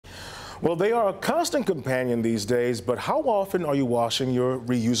Well, they are a constant companion these days, but how often are you washing your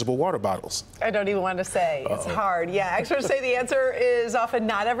reusable water bottles? I don't even want to say. It's hard. Yeah, experts say the answer is often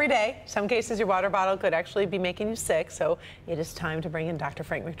not every day. Some cases your water bottle could actually be making you sick, so it is time to bring in Dr.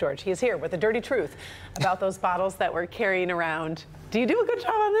 Frank McGeorge. He is here with the dirty truth about those bottles that we're carrying around. Do you do a good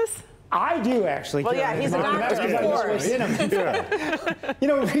job on this? I do, actually. Well, yeah, he's a doctor, of course. You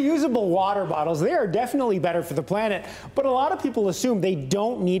know, reusable water bottles, they are definitely better for the planet, but a lot of people assume they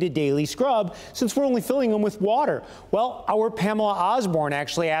don't need a daily scrub since we're only filling them with water. Well, our Pamela Osborne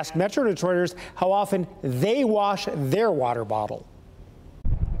actually asked Metro Detroiters how often they wash their water bottle.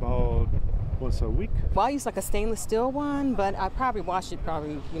 About once a week. Well, I use like a stainless steel one, but I probably wash it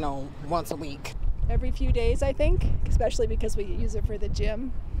once a week. Every few days, I think, especially because we use it for the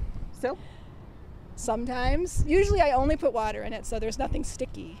gym. So? Sometimes. Usually I only put water in it, so there's nothing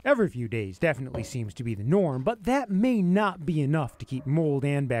sticky. Every few days definitely seems to be the norm, but that may not be enough to keep mold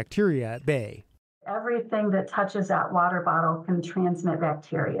and bacteria at bay. Everything that touches that water bottle can transmit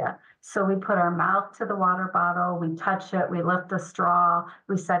bacteria. So we put our mouth to the water bottle, we touch it, we lift the straw,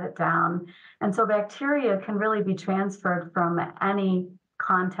 we set it down. And so bacteria can really be transferred from any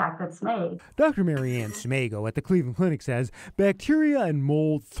contact that's made. Dr. Marianne Samago at the Cleveland Clinic says bacteria and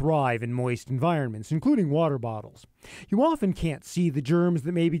mold thrive in moist environments, including water bottles. You often can't see the germs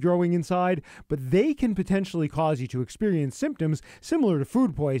that may be growing inside, but they can potentially cause you to experience symptoms similar to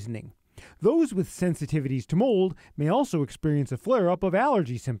food poisoning. Those with sensitivities to mold may also experience a flare-up of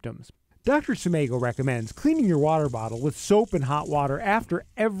allergy symptoms. Dr. Samago recommends cleaning your water bottle with soap and hot water after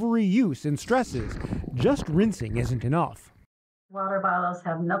every use and stresses just rinsing isn't enough. Water bottles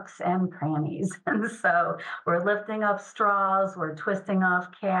have nooks and crannies, and so we're lifting up straws, we're twisting off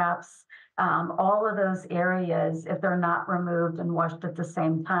caps. All of those areas, if they're not removed and washed at the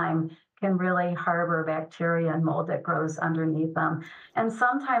same time, can really harbor bacteria and mold that grows underneath them. And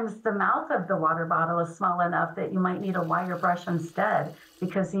sometimes the mouth of the water bottle is small enough that you might need a wire brush instead,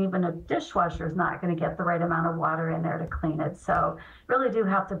 because even a dishwasher is not going to get the right amount of water in there to clean it. So really do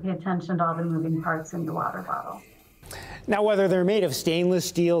have to pay attention to all the moving parts in your water bottle. Now, whether they're made of stainless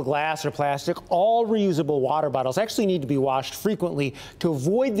steel, glass, or plastic, all reusable water bottles actually need to be washed frequently to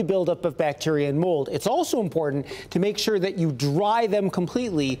avoid the buildup of bacteria and mold. It's also important to make sure that you dry them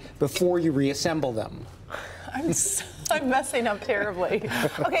completely before you reassemble them. I'm messing up terribly.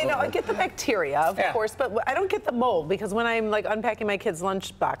 Okay, now I get the bacteria, of course, but I don't get the mold, because when I'm like unpacking my kids'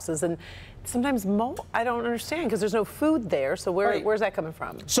 lunch boxes, and sometimes mold, I don't understand, because there's no food there. So where's that coming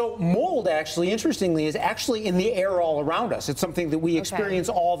from? So mold, actually, interestingly, is actually in the air all around us. It's something that we experience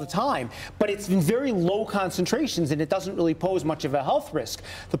all the time, but it's in very low concentrations, and it doesn't really pose much of a health risk.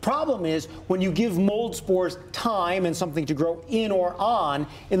 The problem is when you give mold spores time and something to grow in or on,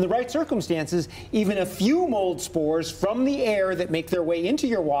 in the right circumstances, even a few mold spores from the air that make their way into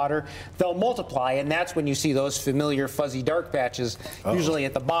your water, they'll multiply, and that's when you see those familiar fuzzy dark patches, usually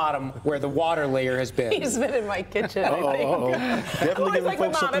at the bottom where the water layer has been. He's been in my kitchen, I think. Definitely giving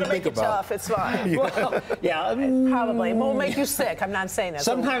folks something to think about. Tough. It's fine. Well, yeah. Probably. It won't make you sick. I'm not saying that.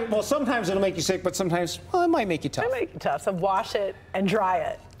 Sometimes it'll make you sick, but sometimes, well, it might make you tough. It might make you tough. So wash it and dry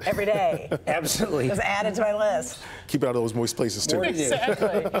it every day. Absolutely. Just add it to my list. Keep it out of those moist places, too.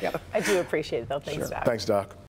 Exactly. I do appreciate it, though. Thanks, Doc. Thanks, Doc.